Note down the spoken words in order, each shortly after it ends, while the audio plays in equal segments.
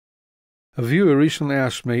A viewer recently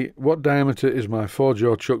asked me what diameter is my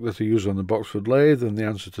 4-jaw chuck that I use on the Boxford lathe, and the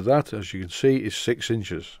answer to that, as you can see, is 6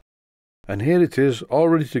 inches. And here it is, all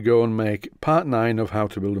ready to go and make part 9 of how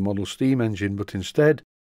to build a model steam engine, but instead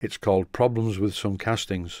it's called Problems with Some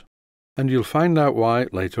Castings. And you'll find out why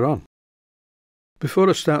later on. Before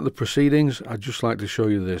I start the proceedings, I'd just like to show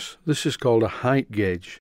you this. This is called a height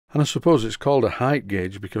gauge, and I suppose it's called a height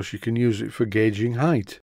gauge because you can use it for gauging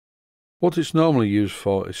height. What it's normally used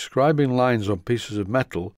for is scribing lines on pieces of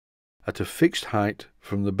metal at a fixed height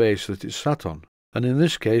from the base that it's sat on, and in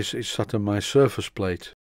this case it's sat on my surface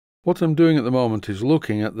plate. What I'm doing at the moment is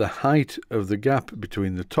looking at the height of the gap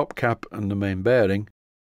between the top cap and the main bearing,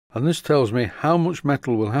 and this tells me how much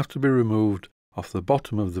metal will have to be removed off the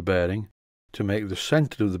bottom of the bearing to make the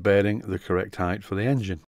centre of the bearing the correct height for the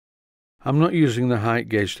engine. I'm not using the height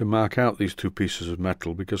gauge to mark out these two pieces of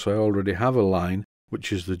metal because I already have a line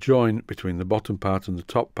which is the join between the bottom part and the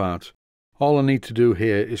top part. All I need to do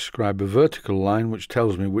here is scribe a vertical line which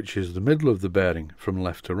tells me which is the middle of the bearing from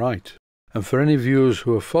left to right. And for any viewers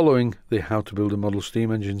who are following the How to Build a Model Steam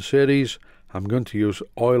Engine series, I'm going to use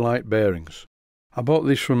oilite bearings. I bought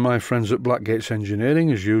these from my friends at Blackgates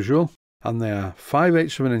Engineering as usual, and they are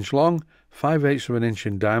 5/8 of an inch long, 5/8 of an inch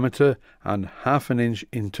in diameter, and 1/2 an inch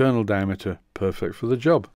internal diameter, perfect for the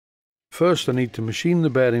job. First I need to machine the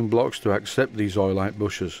bearing blocks to accept these oilite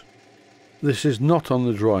bushes. This is not on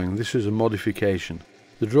the drawing, this is a modification.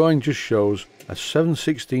 The drawing just shows a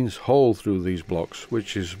 7/16 hole through these blocks,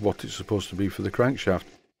 which is what it's supposed to be for the crankshaft.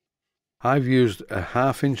 I've used a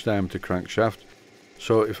 1/2 inch diameter crankshaft,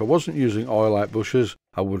 so if I wasn't using oilite bushes,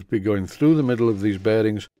 I would be going through the middle of these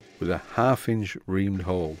bearings with a 1/2 inch reamed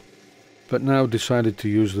hole. But now decided to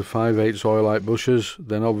use the 5/8 oilite bushes,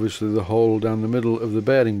 then obviously the hole down the middle of the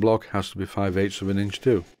bearing block has to be 5/8 of an inch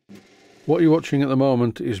too. What you're watching at the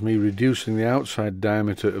moment is me reducing the outside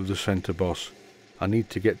diameter of the centre boss. I need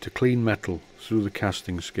to get to clean metal through the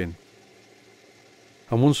casting skin.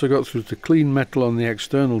 And once I got through to clean metal on the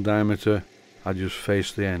external diameter, I just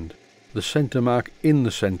faced the end. The centre mark in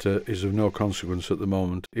the centre is of no consequence at the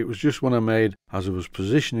moment. It was just one I made as I was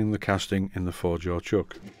positioning the casting in the 4-jaw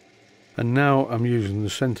chuck. And now I'm using the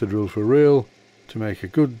centre drill for real to make a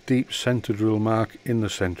good deep centre drill mark in the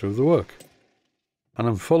centre of the work. And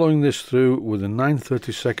I'm following this through with a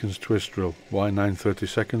 9/32 twist drill. Why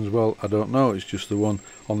 9/32? Well, I don't know, it's just the one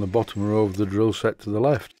on the bottom row of the drill set to the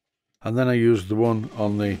left. And then I used the one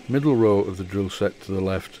on the middle row of the drill set to the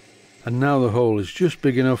left. And now the hole is just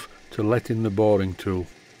big enough to let in the boring tool.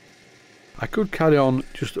 I could carry on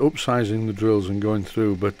just upsizing the drills and going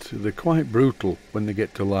through, but they're quite brutal when they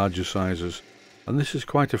get to larger sizes. And this is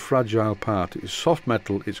quite a fragile part. It's soft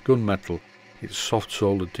metal, it's gunmetal, it's soft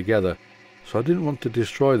soldered together. So I didn't want to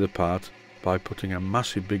destroy the part by putting a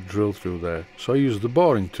massive big drill through there. So I used the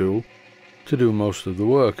boring tool to do most of the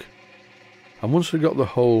work. And once I got the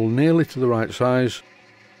hole nearly to the right size,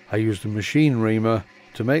 I used a machine reamer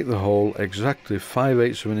to make the hole exactly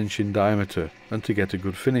 5/8 of an inch in diameter and to get a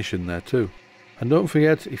good finish in there too. And don't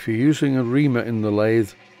forget, if you're using a reamer in the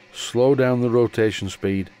lathe, slow down the rotation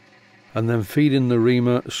speed and then feed in the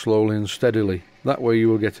reamer slowly and steadily. That way you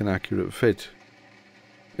will get an accurate fit.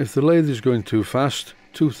 If the lathe is going too fast,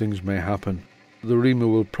 two things may happen. The reamer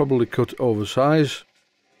will probably cut over size,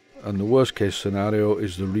 and the worst case scenario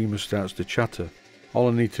is the reamer starts to chatter. All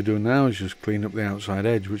I need to do now is just clean up the outside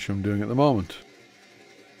edge, which I'm doing at the moment.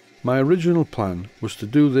 My original plan was to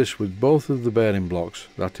do this with both of the bearing blocks,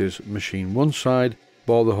 that is, machine one side,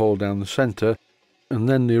 bore the hole down the centre, and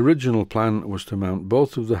then the original plan was to mount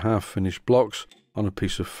both of the half-finished blocks on a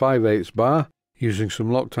piece of 5/8 bar using some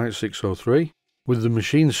Loctite 603, with the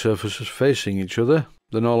machine surfaces facing each other.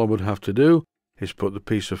 Then all I would have to do is put the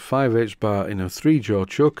piece of 5/8 bar in a 3-jaw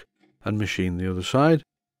chuck and machine the other side,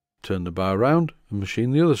 turn the bar round and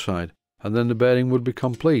machine the other side, and then the bearing would be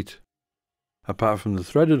complete, apart from the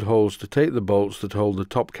threaded holes to take the bolts that hold the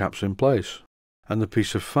top caps in place. And the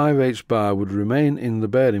piece of 5/8 bar would remain in the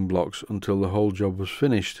bearing blocks until the whole job was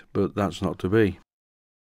finished, but that's not to be.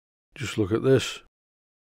 Just look at this.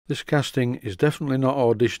 This casting is definitely not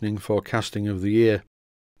auditioning for casting of the year,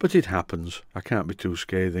 but it happens. I can't be too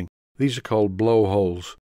scathing. These are called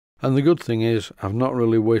blowholes, and the good thing is I've not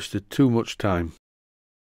really wasted too much time.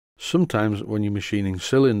 Sometimes when you're machining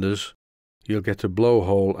cylinders, you'll get a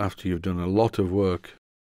blowhole after you've done a lot of work,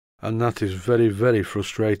 and that is very, very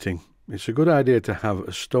frustrating. It's a good idea to have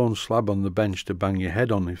a stone slab on the bench to bang your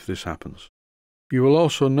head on if this happens. You will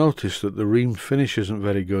also notice that the reamed finish isn't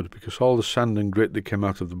very good because all the sand and grit that came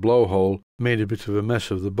out of the blowhole made a bit of a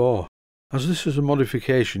mess of the bore. As this is a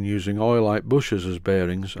modification using oilite bushers as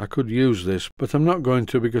bearings, I could use this, but I'm not going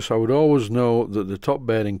to because I would always know that the top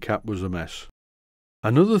bearing cap was a mess.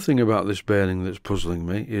 Another thing about this bearing that's puzzling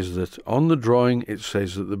me is that on the drawing it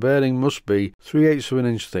says that the bearing must be 3/8 of an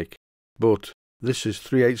inch thick, but this is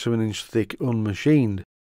 3/8 of an inch thick unmachined,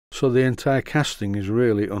 so the entire casting is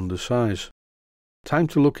really undersize. Time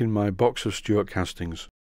to look in my box of Stuart castings.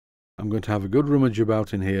 I'm going to have a good rummage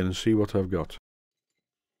about in here and see what I've got.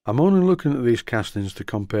 I'm only looking at these castings to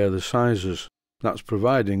compare the sizes. That's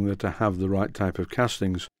providing that I have the right type of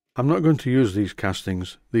castings. I'm not going to use these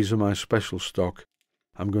castings, these are my special stock.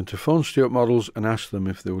 I'm going to phone Stuart Models and ask them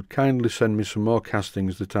if they would kindly send me some more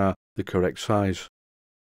castings that are the correct size.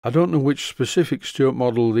 I don't know which specific Stuart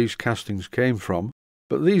model these castings came from,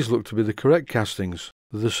 but these look to be the correct castings.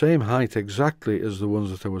 They're the same height exactly as the ones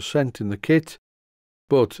that I was sent in the kit,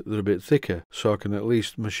 but they're a bit thicker, so I can at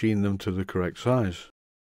least machine them to the correct size.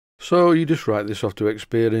 So you just write this off to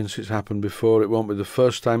experience. It's happened before, it won't be the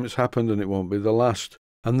first time it's happened, and it won't be the last.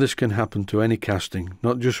 And this can happen to any casting,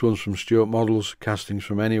 not just ones from Stuart Models. Castings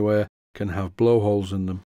from anywhere can have blowholes in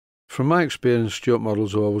them. From my experience, Stuart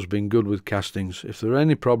Models have always been good with castings. If there are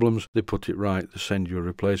any problems, they put it right, they send you a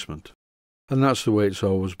replacement. And that's the way it's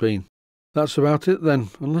always been. That's about it then.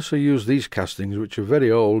 Unless I use these castings, which are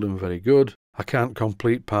very old and very good, I can't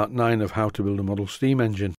complete part 9 of how to build a model steam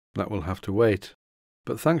engine. That will have to wait.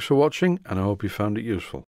 But thanks for watching, and I hope you found it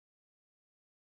useful.